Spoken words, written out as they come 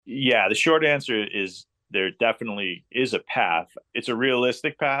Yeah, the short answer is there definitely is a path. It's a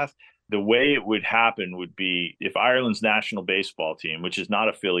realistic path. The way it would happen would be if Ireland's national baseball team, which is not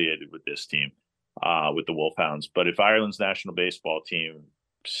affiliated with this team, with the Wolfhounds, but if Ireland's national baseball team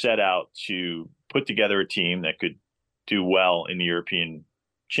set out to put together a team that could do well in the European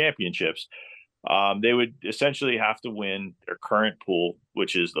championships, they would essentially have to win their current pool,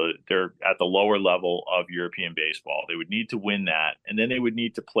 which is they're at the lower level of European baseball. They would need to win that, and then they would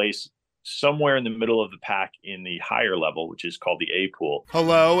need to place somewhere in the middle of the pack in the higher level, which is called the A pool.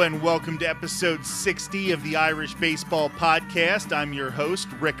 Hello, and welcome to episode 60 of the Irish Baseball Podcast. I'm your host,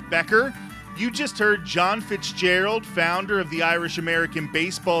 Rick Becker. You just heard John Fitzgerald, founder of the Irish American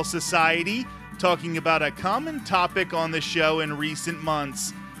Baseball Society, talking about a common topic on the show in recent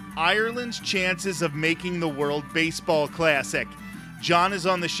months: Ireland's chances of making the World Baseball Classic. John is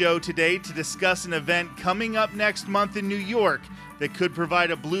on the show today to discuss an event coming up next month in New York that could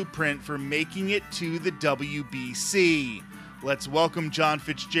provide a blueprint for making it to the WBC. Let's welcome John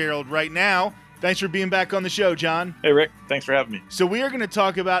Fitzgerald right now. Thanks for being back on the show, John. Hey, Rick. Thanks for having me. So we are going to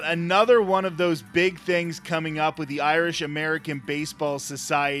talk about another one of those big things coming up with the Irish American Baseball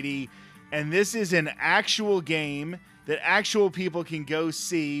Society, and this is an actual game that actual people can go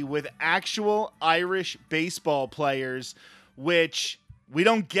see with actual Irish baseball players, which we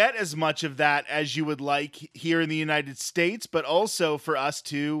don't get as much of that as you would like here in the United States, but also for us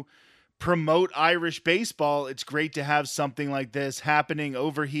to promote Irish baseball, it's great to have something like this happening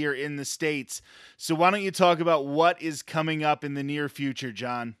over here in the States. So why don't you talk about what is coming up in the near future,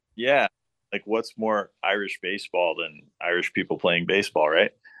 John? Yeah, like what's more Irish baseball than Irish people playing baseball,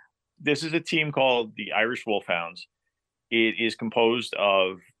 right? This is a team called the Irish Wolfhounds. It is composed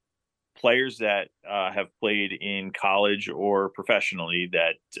of players that have played in college or professionally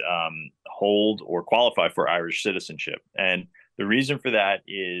that hold or qualify for Irish citizenship. And the reason for that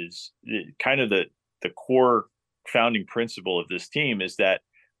is kind of the core founding principle of this team is that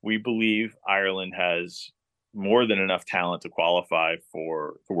we believe Ireland has more than enough talent to qualify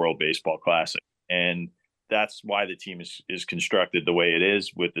for the World Baseball Classic. And that's why the team is constructed the way it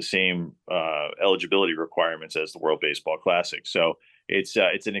is, with the same eligibility requirements as the World Baseball Classic. So it's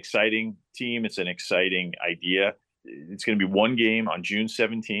an exciting team. It's an exciting idea. It's going to be one game on June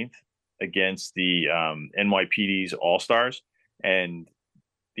 17th against the NYPD's All-Stars. And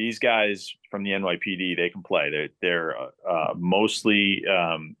these guys from the NYPD, they can play. They're mostly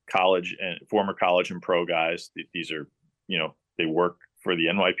college and former college and pro guys. These are, they work for the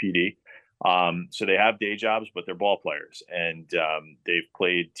NYPD. So they have day jobs, but they're ball players, and they've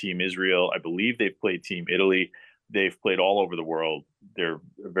played Team Israel. I believe they've played Team Italy. They've played all over the world. They're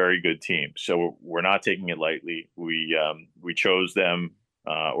a very good team. So we're not taking it lightly. We chose them,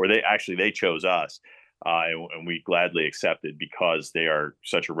 or they chose us, and we gladly accepted because they are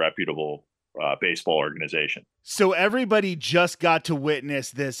such a reputable baseball organization. So everybody just got to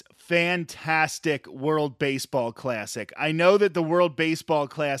witness this fantastic World Baseball Classic. I know that the World Baseball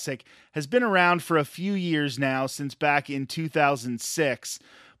Classic has been around for a few years now, since back in 2006,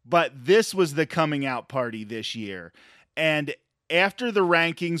 but this was the coming out party this year. And after the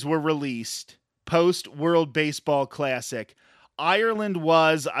rankings were released, post World Baseball Classic, Ireland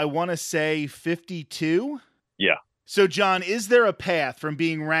was, I want to say, 52? Yeah. So, John, is there a path from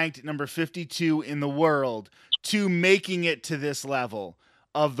being ranked number 52 in the world to making it to this level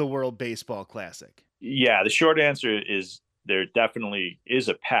of the World Baseball Classic? Yeah, the short answer is there definitely is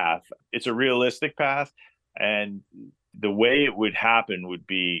a path. It's a realistic path. And the way it would happen would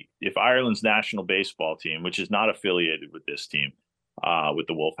be if Ireland's national baseball team, which is not affiliated with this team, with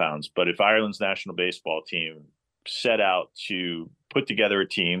the Wolfhounds, but if Ireland's national baseball team set out to put together a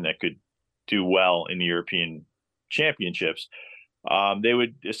team that could do well in the European championships, they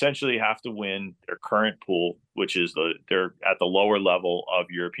would essentially have to win their current pool, which is they're at the lower level of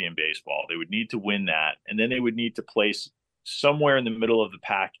European baseball. They would need to win that, and then they would need to place somewhere in the middle of the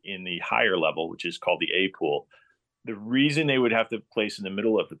pack in the higher level, which is called the A pool. The reason they would have to place in the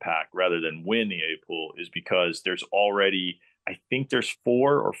middle of the pack rather than win the A pool is because there's already, I think there's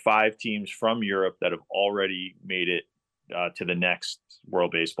 4 or 5 teams from Europe that have already made it to the next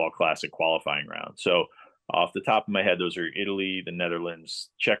World Baseball Classic qualifying round. So off the top of my head, those are Italy, the Netherlands,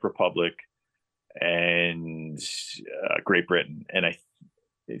 Czech Republic, and Great Britain. And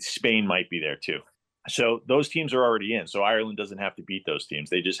Spain might be there too. So those teams are already in. So Ireland doesn't have to beat those teams.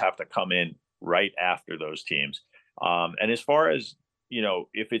 They just have to come in right after those teams. And as far as,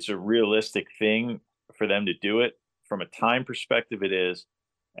 if it's a realistic thing for them to do it, from a time perspective, it is.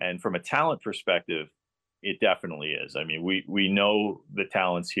 And from a talent perspective, it definitely is. I mean, we know the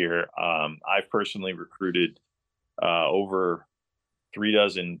talents here. I've personally recruited over 3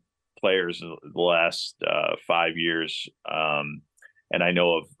 dozen players in the last 5 years, and I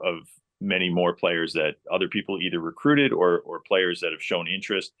know of many more players that other people either recruited or players that have shown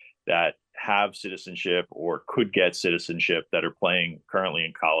interest that have citizenship or could get citizenship that are playing currently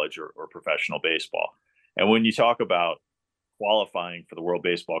in college or professional baseball. And when you talk about qualifying for the World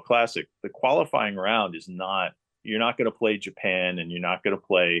Baseball Classic, the qualifying round is not, you're not going to play Japan and you're not going to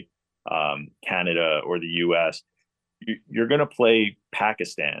play Canada or the US. You're going to play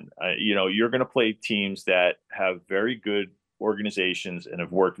Pakistan. You're going to play teams that have very good organizations and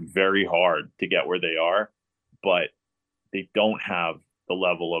have worked very hard to get where they are, but they don't have the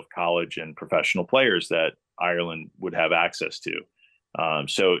level of college and professional players that Ireland would have access to.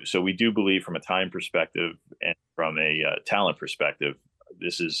 So we do believe, from a time perspective and from a talent perspective,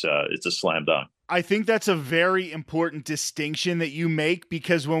 this is it's a slam dunk. I think that's a very important distinction that you make,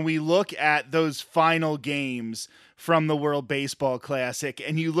 because when we look at those final games from the World Baseball Classic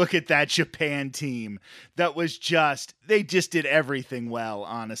and you look at that Japan team that was they just did everything well,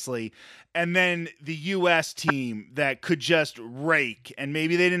 honestly. And then the U.S. team that could just rake, and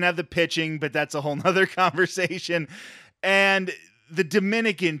maybe they didn't have the pitching, but that's a whole nother conversation. And the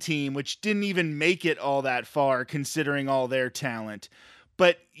Dominican team, which didn't even make it all that far considering all their talent.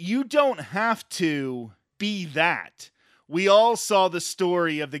 But you don't have to be that. We all saw the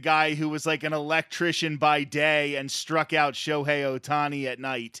story of the guy who was like an electrician by day and struck out Shohei Ohtani at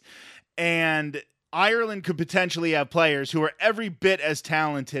night. And Ireland could potentially have players who are every bit as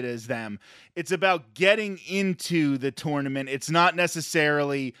talented as them. It's about getting into the tournament. It's not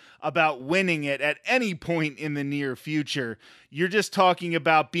necessarily about winning it at any point in the near future. You're just talking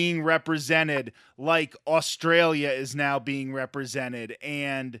about being represented like Australia is now being represented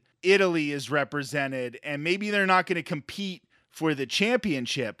and Italy is represented. And maybe they're not going to compete for the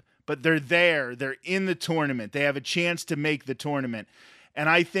championship, but they're there. They're in the tournament. They have a chance to make the tournament. And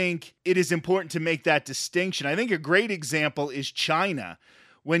I think it is important to make that distinction. I think a great example is China.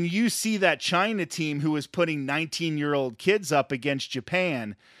 When you see that China team who was putting 19-year-old kids up against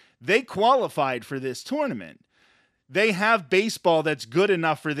Japan, they qualified for this tournament. They have baseball that's good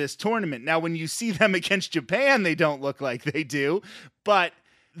enough for this tournament. Now, when you see them against Japan, they don't look like they do, but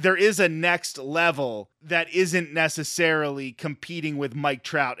there is a next level that isn't necessarily competing with Mike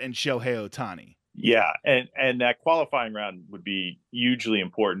Trout and Shohei Ohtani. Yeah, and that qualifying round would be hugely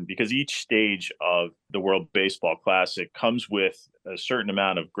important because each stage of the World Baseball Classic comes with a certain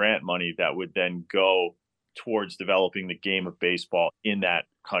amount of grant money that would then go towards developing the game of baseball in that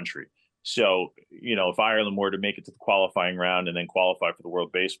country. So, if Ireland were to make it to the qualifying round and then qualify for the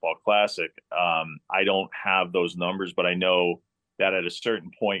World Baseball Classic, I don't have those numbers, but I know that at a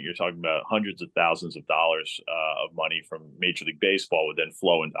certain point, you're talking about hundreds of thousands of dollars of money from Major League Baseball would then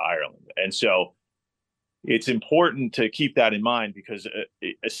flow into Ireland. And so it's important to keep that in mind because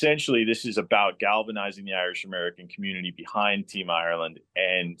essentially this is about galvanizing the Irish American community behind Team Ireland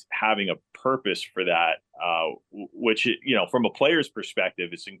and having a purpose for that, which, from a player's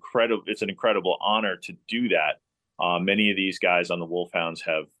perspective, it's incredible. It's an incredible honor to do that. Many of these guys on the Wolfhounds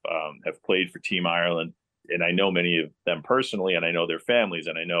have played for Team Ireland, and I know many of them personally, and I know their families,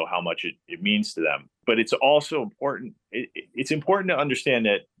 and I know how much it means to them. But it's also important. It's important to understand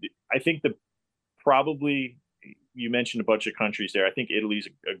that I think probably you mentioned a bunch of countries there. I think Italy's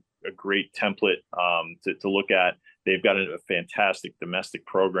a great template to look at. They've got a fantastic domestic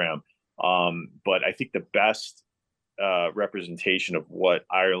program. But I think the best representation of what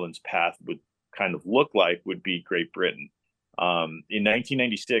Ireland's path would kind of look like would be Great Britain. In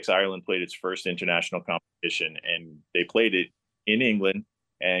 1996, Ireland played its first international competition, and they played it in England,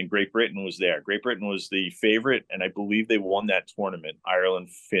 and Great Britain was there. Great Britain was the favorite, and I believe they won that tournament. Ireland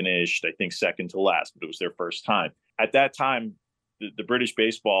finished, I think, second to last, but it was their first time. At that time, the British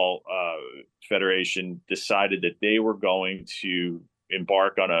Baseball Federation decided that they were going to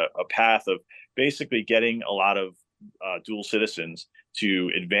embark on a path of basically getting a lot of dual citizens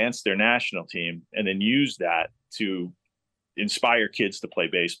to advance their national team and then use that to inspire kids to play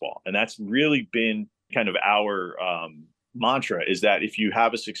baseball. And that's really been kind of our mantra, is that if you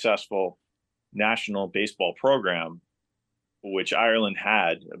have a successful national baseball program, which Ireland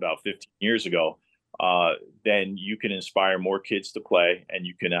had about 15 years ago, then you can inspire more kids to play, and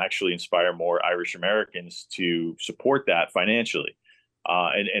you can actually inspire more Irish Americans to support that financially.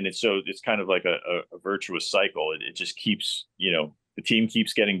 And it's kind of like a virtuous cycle. It just keeps, the team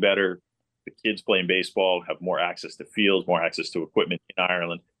keeps getting better. The kids playing baseball have more access to fields, more access to equipment in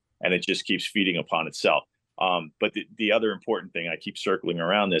Ireland, and it just keeps feeding upon itself. But the other important thing, I keep circling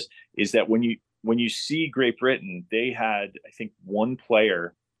around this, is that when you see Great Britain, they had, I think, one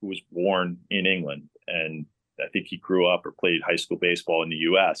player who was born in England, and I think he grew up or played high school baseball in the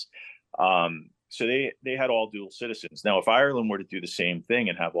U.S. So they had all dual citizens. Now, if Ireland were to do the same thing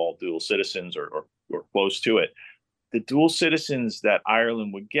and have all dual citizens or close to it, the dual citizens that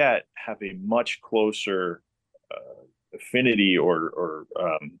Ireland would get have a much closer affinity or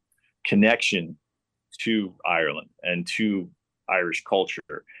connection to Ireland and to Irish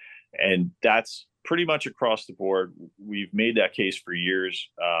culture. And that's pretty much across the board. We've made that case for years.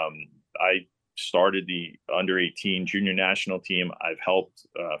 I started the under 18 junior national team. I've helped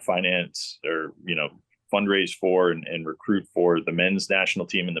finance or, fundraise for and recruit for the men's national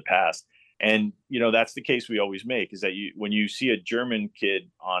team in the past. And, that's the case we always make, is that when you see a German kid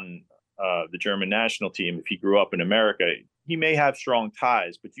on the German national team, if he grew up in America, he may have strong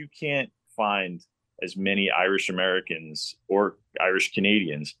ties, but you can't find as many Irish Americans or Irish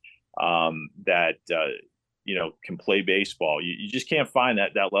Canadians that can play baseball. You just can't find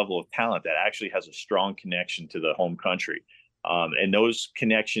that level of talent that actually has a strong connection to the home country. And those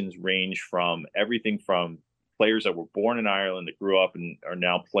connections range from everything from players that were born in Ireland that grew up in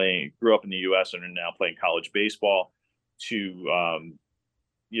the U.S. and are now playing college baseball to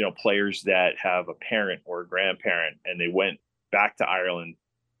players that have a parent or a grandparent and they went back to Ireland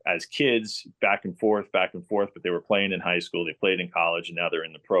as kids, back and forth, but they were playing in high school, they played in college, and now they're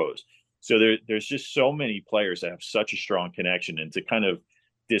in the pros. So there's just so many players that have such a strong connection, and to kind of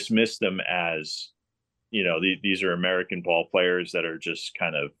dismiss them as, these are American ball players that are just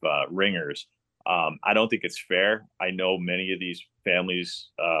kind of ringers. I don't think it's fair. I know many of these families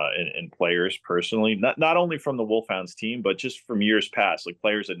and players personally, not only from the Wolfhounds team, but just from years past, like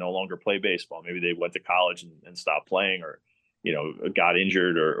players that no longer play baseball. Maybe they went to college and stopped playing, or got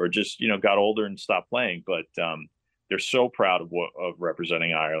injured or just, got older and stopped playing. But they're so proud of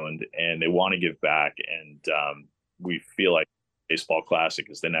representing Ireland, and they want to give back. And we feel like Baseball Classic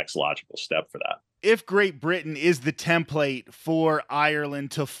is the next logical step for that. If Great Britain is the template for Ireland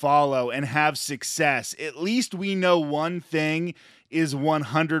to follow and have success, at least we know one thing is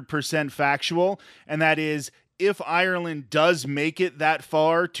 100% factual, and that is, if Ireland does make it that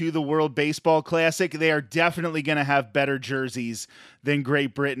far to the World Baseball Classic, they are definitely going to have better jerseys than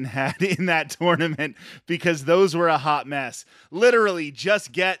Great Britain had in that tournament, because those were a hot mess. Literally,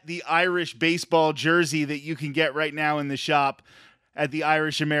 just get the Irish baseball jersey that you can get right now in the shop at the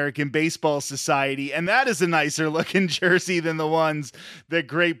Irish American Baseball Society, and that is a nicer looking jersey than the ones that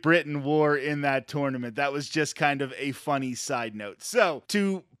Great Britain wore in that tournament. That was just kind of a funny side note. So,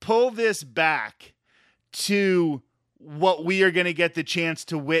 to pull this back to what we are going to get the chance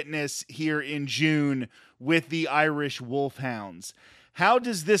to witness here in June with the Irish Wolfhounds, how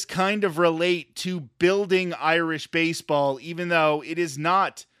does this kind of relate to building Irish baseball, even though it is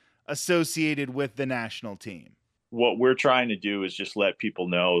not associated with the national team? What we're trying to do is just let people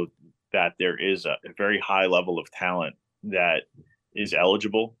know that there is a very high level of talent that is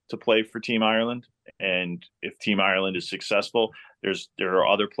eligible to play for Team Ireland. And if Team Ireland is successful, there are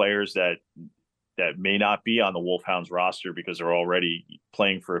other players that may not be on the Wolfhounds roster because they're already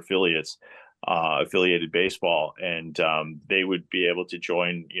playing for affiliated baseball, and they would be able to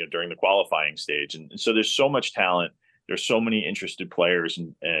join, during the qualifying stage. And so there's so much talent. There's so many interested players,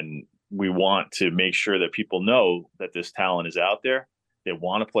 and we want to make sure that people know that this talent is out there. They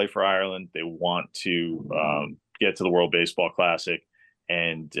want to play for Ireland. They want to get to the World Baseball Classic,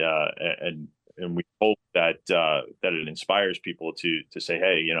 and we hope that it inspires people to say,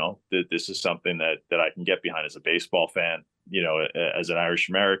 hey, this is something that I can get behind as a baseball fan. As an Irish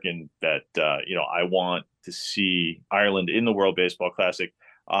American, that I want to see Ireland in the World Baseball Classic,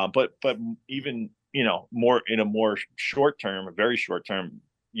 but even more in a more short term, a very short term,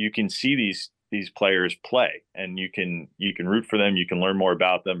 you can see these players play, and you can root for them. You can learn more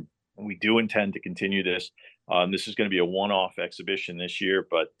about them. And we do intend to continue this. This is going to be a one-off exhibition this year,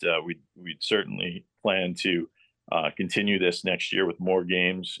 but we'd certainly plan to continue this next year with more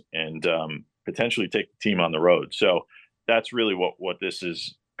games and potentially take the team on the road. So that's really what this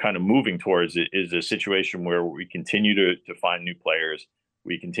is kind of moving towards, is a situation where we continue to find new players.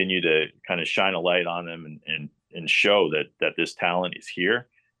 We continue to kind of shine a light on them and show that this talent is here,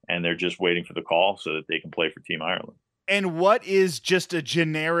 and they're just waiting for the call so that they can play for Team Ireland. And what is just a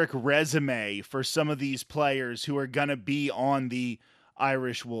generic resume for some of these players who are going to be on the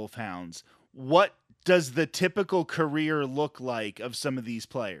Irish Wolfhounds? What does the typical career look like of some of these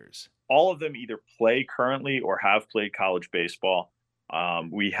players? All of them either play currently or have played college baseball.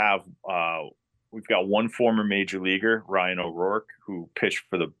 We've got one former major leaguer, Ryan O'Rourke, who pitched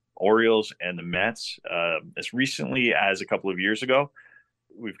for the Orioles and the Mets as recently as a couple of years ago.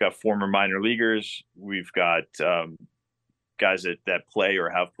 We've got former minor leaguers. We've got guys that play or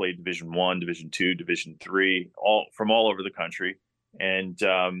have played Division I, Division II, Division III, all from all over the country. And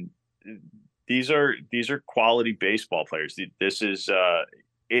these are quality baseball players. This is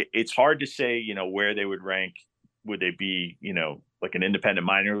it's hard to say, where they would rank. Would they be, like an independent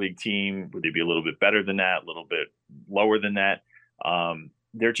minor league team? Would they be a little bit better than that? A little bit lower than that?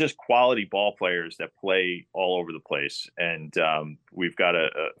 They're just quality ball players that play all over the place. And we've got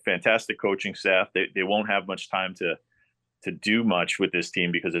a fantastic coaching staff. They won't have much time to do much with this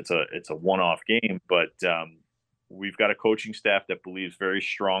team because it's a one-off game, but we've got a coaching staff that believes very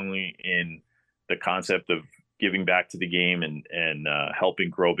strongly in the concept of giving back to the game and helping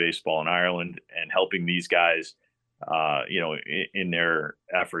grow baseball in Ireland and helping these guys, in their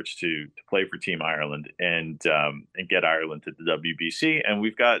efforts to play for Team Ireland and get Ireland to the WBC. And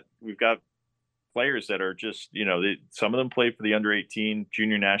we've got players that are just, some of them played for the under-18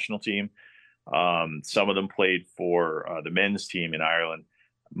 junior national team. Some of them played for the men's team in Ireland.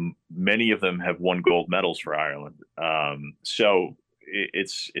 Many of them have won gold medals for Ireland. So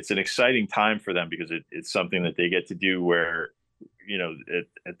it's an exciting time for them because it's something that they get to do where,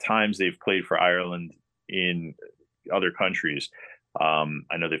 at times they've played for Ireland in other countries. I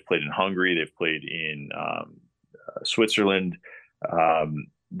know they've played in Hungary, they've played in Switzerland,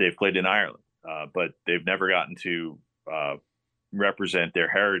 they've played in Ireland, but they've never gotten to represent their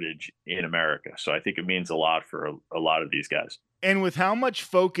heritage in America. So I think it means a lot for a lot of these guys. And with how much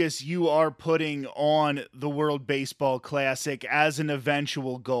focus you are putting on the World Baseball Classic as an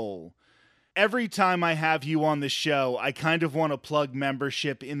eventual goal, every time I have you on the show, I kind of want to plug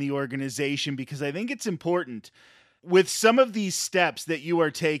membership in the organization because I think it's important. With some of these steps that you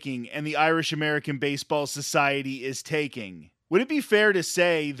are taking and the Irish American Baseball Society is taking, would it be fair to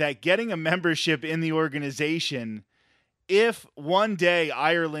say that getting a membership in the organization, if one day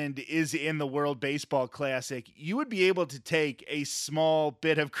Ireland is in the World Baseball Classic, you would be able to take a small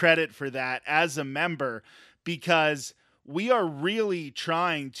bit of credit for that as a member because we are really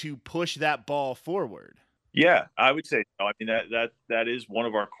trying to push that ball forward? Yeah, I would say so. I mean, that is one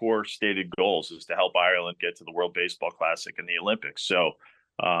of our core stated goals is to help Ireland get to the World Baseball Classic and the Olympics. So,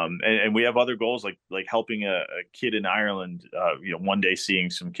 and we have other goals like helping a kid in Ireland, one day seeing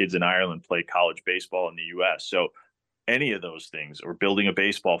some kids in Ireland play college baseball in the U.S. So any of those things, or building a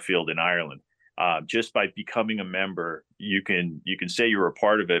baseball field in Ireland, just by becoming a member, you can say you're a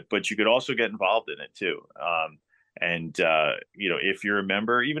part of it, but you could also get involved in it too. If you're a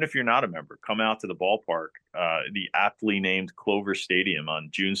member, even if you're not a member, come out to the ballpark, the aptly named Clover Stadium on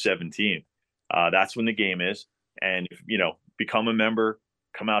June 17th. That's when the game is. And, become a member,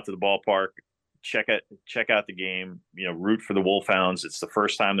 come out to the ballpark, check out the game, root for the Wolfhounds. It's the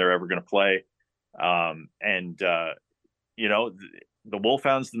first time they're ever going to play. The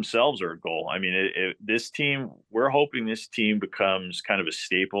Wolfhounds themselves are a goal. I mean, this team, we're hoping this team becomes kind of a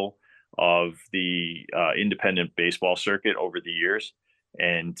staple of the independent baseball circuit over the years.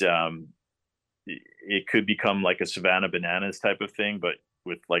 And it could become like a Savannah Bananas type of thing, but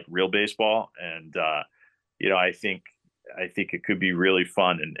with like real baseball. And, I think it could be really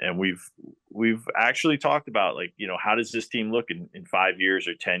fun. And we've actually talked about how does this team look in 5 years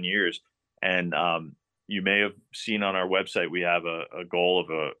or 10 years? And you may have seen on our website, we have a goal of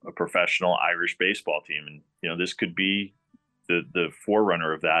a professional Irish baseball team. And, this could be the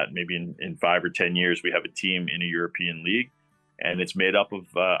forerunner of that. Maybe in 5 or 10 years, we have a team in a European league and it's made up of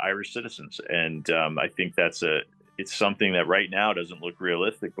Irish citizens. And I think it's something that right now doesn't look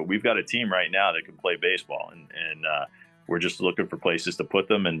realistic, but we've got a team right now that can play baseball and we're just looking for places to put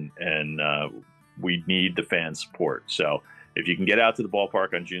them. And we need the fan support. So if you can get out to the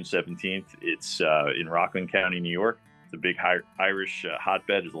ballpark on June 17th, it's in Rockland County, New York. It's a big Irish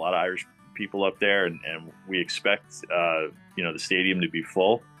hotbed. There's a lot of Irish people up there, and we expect the stadium to be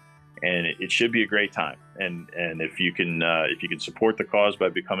full, and it should be a great time. And if you can support the cause by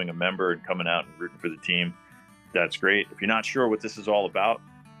becoming a member and coming out and rooting for the team, that's great. If you're not sure what this is all about,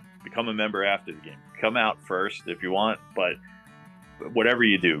 become a member after the game. Come out first if you want, but whatever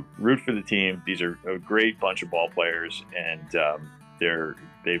you do, root for the team. These are a great bunch of ball players, and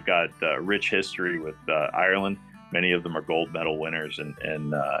they've got rich history with Ireland. Many of them are gold medal winners, and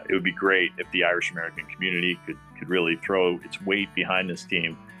it would be great if the Irish American community could really throw its weight behind this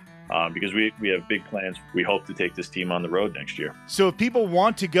team, because we have big plans. We hope to take this team on the road next year. So if people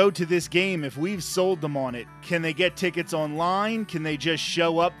want to go to this game, if we've sold them on it, can they get tickets online? Can they just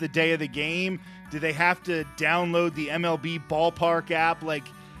show up the day of the game? Do they have to download the MLB Ballpark app? Like,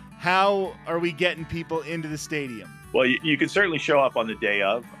 how are we getting people into the stadium? Well, you can certainly show up on the day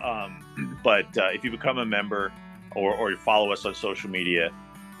of, but if you become a member or follow us on social media,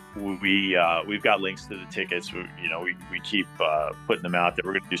 we've got links to the tickets. We keep putting them out there.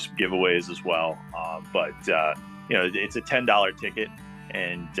 We're going to do some giveaways as well. But it's a $10 ticket,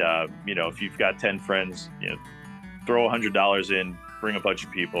 and if you've got 10 friends, throw $100 in, bring a bunch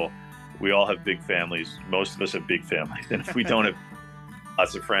of people. We all have big families. Most of us have big families, and if we don't have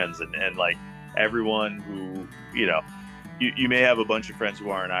lots of friends, and like everyone who you may have a bunch of friends who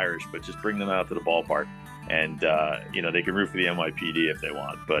aren't Irish, but just bring them out to the ballpark. And they can root for the NYPD if they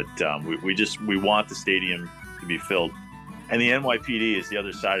want, but we want the stadium to be filled. And the NYPD is the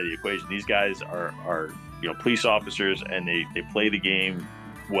other side of the equation. These guys are police officers, and they play the game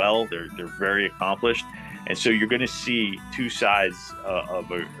well. They're very accomplished, and so you're going to see two sides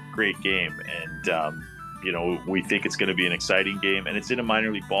of a great game. And we think it's going to be an exciting game, and it's in a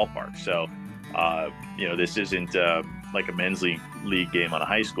minor league ballpark. So this isn't like a men's league game on a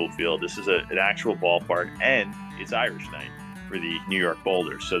high school field. This is an actual ballpark, and it's Irish night for the New York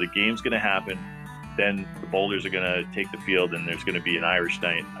Boulders. So the game's going to happen. Then the Boulders are going to take the field, and there's going to be an Irish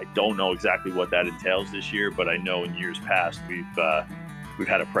night. I don't know exactly what that entails this year, but I know in years past we've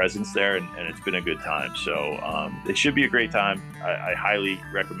had a presence there, and it's been a good time. So it should be a great time. I highly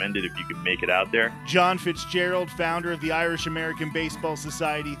recommend it if you can make it out there. John Fitzgerald, founder of the Irish American Baseball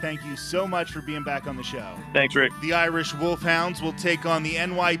Society, thank you so much for being back on the show. Thanks, Rick. The Irish Wolfhounds will take on the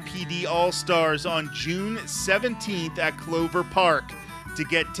NYPD All-Stars on June 17th at Clover Park. To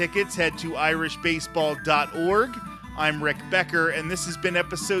get tickets, head to irishbaseball.org. I'm Rick Becker, and this has been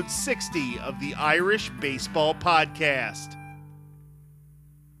episode 60 of the Irish Baseball Podcast.